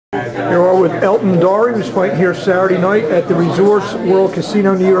Here we are with Elton Dharry, who's fighting here Saturday night at the Resorts World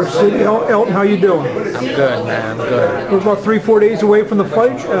Casino, New York City. Elton, how you doing? I'm good, man. I'm good. We're about 3-4 days away from the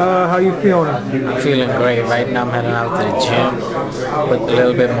fight. How you feeling? I'm feeling great. Right now I'm heading out to the gym, put a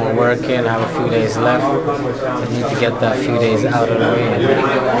little bit more work in. I have a few days left. I need to get that few days out of the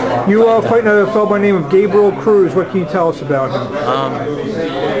way. You fighting a fellow by the name of Gabriel Cruz. What can you tell us about him?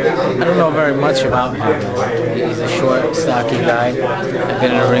 I don't know very much about him. He's a short, stocky guy. I've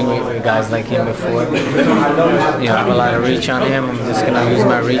been in a ring with guys like him before. I have a lot of reach on him. I'm just going to use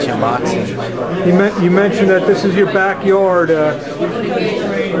my reach in boxing. You mentioned that this is your backyard. I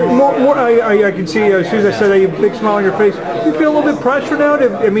can see, as soon as I said that, you have a big smile on your face. You feel a little bit pressure now?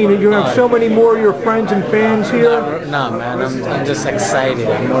 I mean, you have so many more of your friends and fans here? No, man. I'm just excited.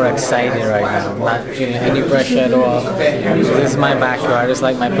 I'm more excited right now. I'm not feeling any pressure at all. This is my backyard. It's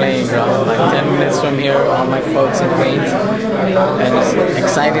like my playing ground. Like 10 minutes from here, all my folks in Queens. And it's an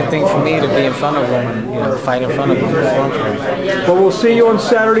exciting thing for me to be in front of them and fight in front of them, perform for them. Well, we'll see you on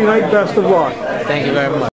Saturday night. Best of luck. Thank you very much.